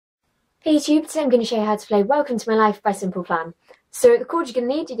Hey YouTube, today I'm going to show you how to play Welcome to My Life by Simple Plan. So the chords you're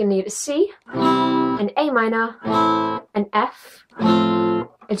going to need a C, an A minor, an F,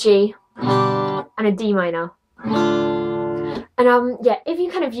 a G, and a D minor. And yeah, if you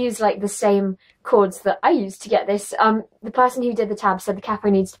kind of use like the same chords that I used to get this, the person who did the tab said the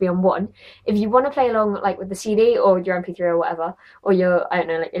capo needs to be on 1. If you want to play along like with the CD or your MP3 or whatever, or your, I don't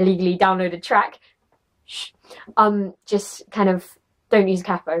know, like illegally downloaded track, just kind of don't use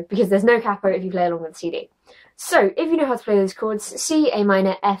capo, because there's no capo if you play along with the CD. So if you know how to play those chords, C, A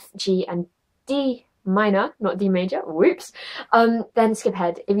minor, F, G, and D minor, not D major, whoops, then skip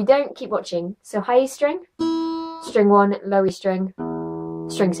ahead. If you don't, keep watching. So high E string, string 1, low E string,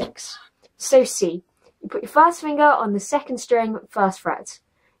 string 6. So C, you put your first finger on the 2nd string, 1st fret,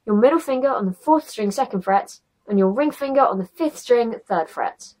 your middle finger on the 4th string, 2nd fret, and your ring finger on the 5th string, 3rd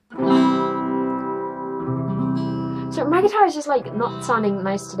fret. So my guitar is just like not sounding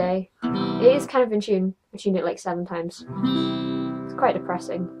nice today. It is kind of in tune. I tuned it like 7 times. It's quite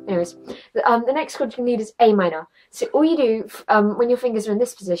depressing. Anyways, the next chord you need is A minor. So all you do when your fingers are in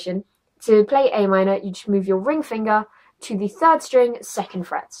this position, to play A minor, you just move your ring finger to the 3rd string, 2nd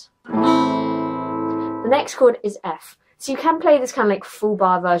fret. The next chord is F. So you can play this kind of like full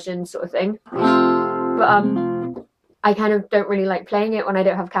bar version sort of thing, but I kind of don't really like playing it when I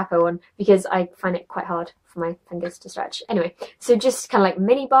don't have capo on, because I find it quite hard for my fingers to stretch. Anyway, so just kind of like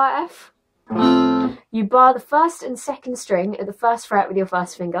mini bar F. You bar the 1st and 2nd string at the 1st fret with your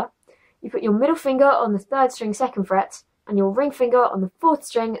 1st finger. You put your middle finger on the 3rd string, 2nd fret, and your ring finger on the 4th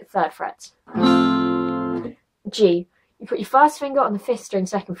string, 3rd fret. G. You put your 1st finger on the 5th string,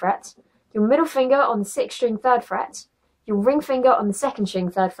 2nd fret, your middle finger on the 6th string, 3rd fret, your ring finger on the 2nd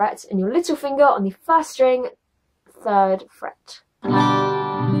string, 3rd fret, and your little finger on the 1st string, 3rd fret.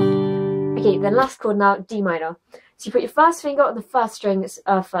 Okay, then last chord now, D minor. So you put your 1st finger on the 1st string,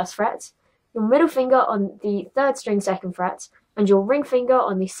 1st fret, your middle finger on the 3rd string, 2nd fret, and your ring finger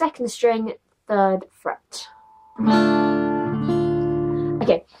on the 2nd string, 3rd fret.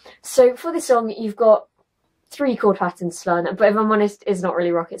 Okay, so for this song you've got 3 chord patterns to learn, but if I'm honest, it's not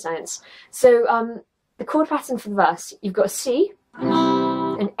really rocket science. So the chord pattern for the verse, you've got a C,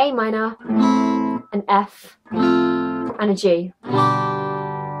 an A minor, an F, and a G.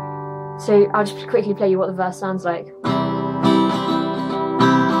 So I'll just quickly play you what the verse sounds like.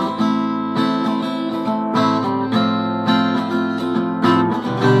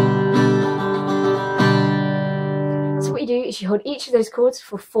 So what you do is you hold each of those chords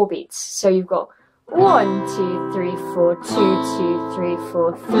for 4 beats. So you've got 1, 2, 3, 4, 2, 2, 3,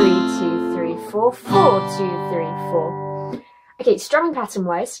 4, 3, 2, 3, 4, 4, 2, 3, 4. Okay, strumming pattern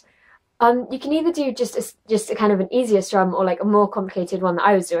wise, you can either do just a kind of an easier strum or like a more complicated one that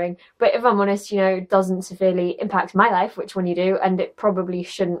I was doing. But if I'm honest, you know, it doesn't severely impact my life, which one you do, and it probably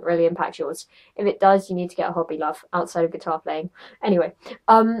shouldn't really impact yours. If it does, you need to get a hobby, love, outside of guitar playing. Anyway,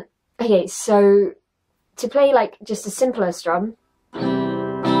 okay, so to play like just a simpler strum,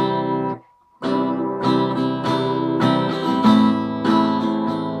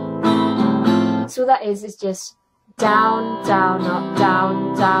 so what that is just down, down, up,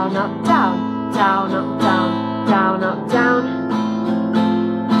 down, down, up, down, down, up, down, down, up, down,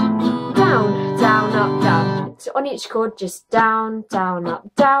 down, down, up, down. So on each chord, just down, down,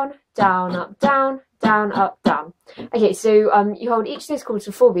 up, down, down, up, down, down, up, down. Okay, so you hold each of those chords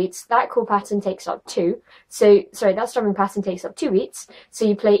for 4 beats. That chord pattern takes up 2. So, sorry, that strumming pattern takes up 2 beats. So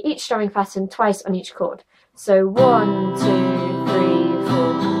you play each strumming pattern twice on each chord. So 1, 2, 3,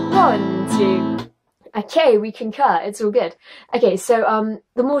 4, 1, 2. Okay, we concur, it's all good. Okay, so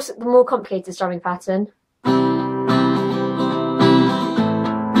the more complicated strumming pattern.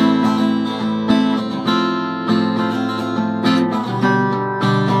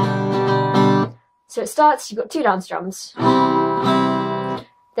 So it starts, you've got 2 down strums.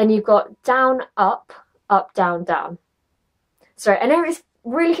 Then you've got down, up, up, down, down. Sorry, I know it's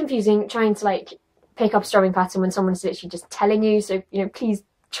really confusing trying to like pick up a strumming pattern when someone's literally just telling you, so you know, please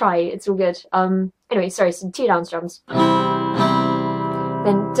try, it's all good. Anyway, sorry, so 2 down strums. Then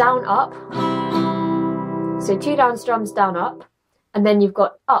down, up. So 2 down strums, down, up. And then you've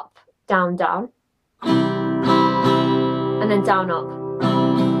got up, down, down. And then down, up.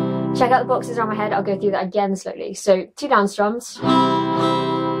 Check out the boxes around my head, I'll go through that again slowly. So 2 down strums.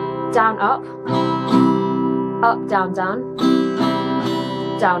 Down, up. Up, down, down.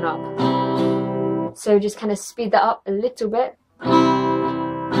 Down, up. So just kind of speed that up a little bit.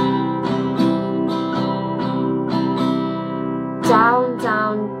 Down,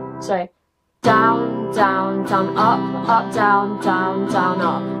 down, sorry, down, down, down, up, up, down, down, down,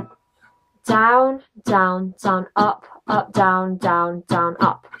 up. Down, down, down, up, up, down, down, down,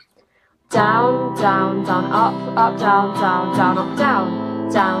 up. down, down, down, up, down, down, down, up,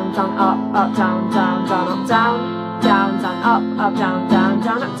 down, down, down, up, down, down, down, up, down, down, down, up, down, down,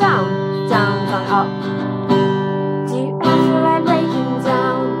 down, up, down, down, down, up. Do you ever feel like breaking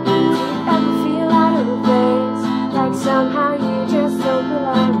down? Do you ever feel out of place? Like somehow you just don't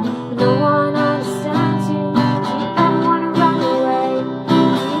belong, no one understands you. Do you ever want to run away? Do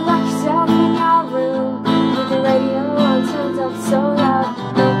you lock yourself in your room with the radio on turned up so loud?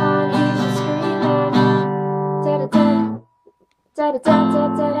 No one hears you screaming. Da da da da da da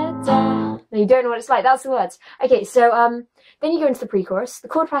da da da. No, you don't know what it's like. That's the words. Okay, so then you go into the pre-chorus. The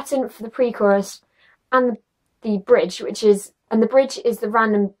chord pattern for the pre-chorus and the bridge, and the bridge is the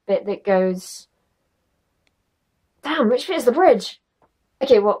random bit that goes. Damn, which bit is the bridge?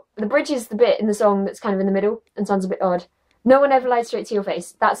 Okay, well, the bridge is the bit in the song that's kind of in the middle and sounds a bit odd. No one ever lied straight to your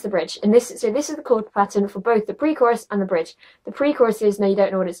face. That's the bridge. And this is the chord pattern for both the pre-chorus and the bridge. The pre-chorus is no, you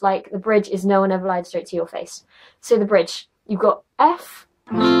don't know what it's like. The bridge is no one ever lied straight to your face. So the bridge, you've got F,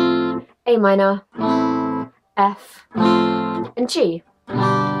 A minor, F, and G.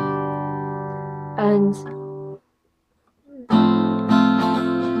 And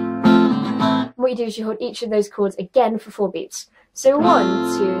what you do is you hold each of those chords again for 4 beats. So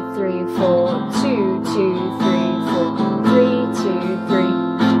 1, 2, 3, 4, 2, 2, 3, 4, 3, 2, 3.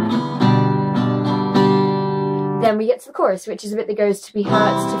 Then we get to the chorus, which is a bit that goes to be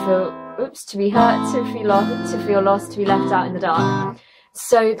hurt, to feel, to be hurt, to feel lost, to be left out in the dark.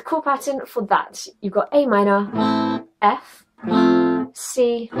 So the chord pattern for that, you've got A minor, F,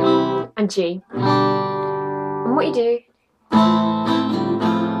 C, and G. And what you do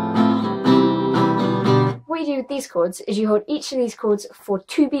with these chords is you hold each of these chords for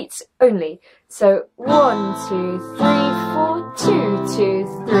 2 beats only. So 1, 2, 3, 4, 2, 2,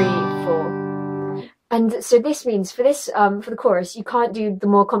 3, 4. And so this means for this, for the chorus, you can't do the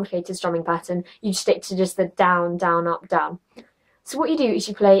more complicated strumming pattern. You stick to just the down, down, up, down. So what you do is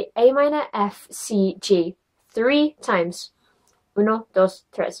you play A minor, F, C, G 3 times. 1, 2,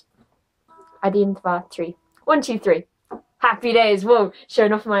 3. 1, 2, 3. 1, 2, 3. Happy days. Whoa,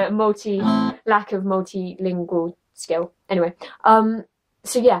 showing off my lack of multilingual skill. Anyway,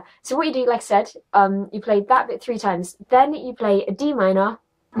 so yeah. So what you do, like I said, you play that bit 3 times. Then you play a D minor,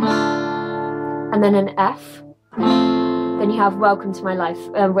 and then an F. Then you have Welcome to My Life.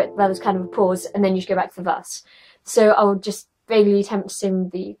 Where there's kind of a pause, and then you just go back to the verse. So I'll just vaguely attempt to sing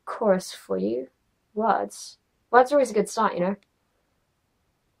the chorus for you. Words are always a good start, you know.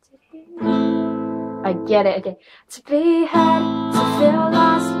 I get it, okay. To be hurt, to feel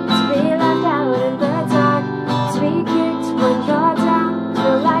lost, to be left out in the dark, to be kicked when you're down,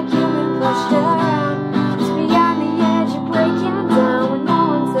 feel like you've been pushed around, to be on the edge of breaking down when no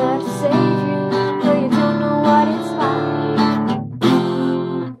one's there to save you, though you don't know what it's like.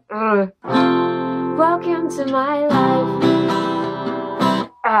 Welcome to my life.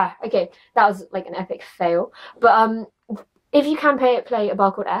 Okay, that was like an epic fail, but if you can play a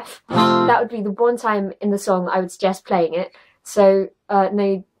bar called F, that would be the one time in the song I would suggest playing it. So,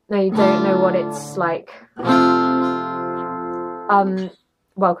 no, you don't know what it's like.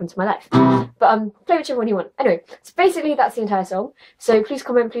 Welcome to my life. But, play whichever one you want. Anyway, so basically that's the entire song. So please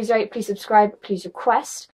comment, please rate, please subscribe, please request.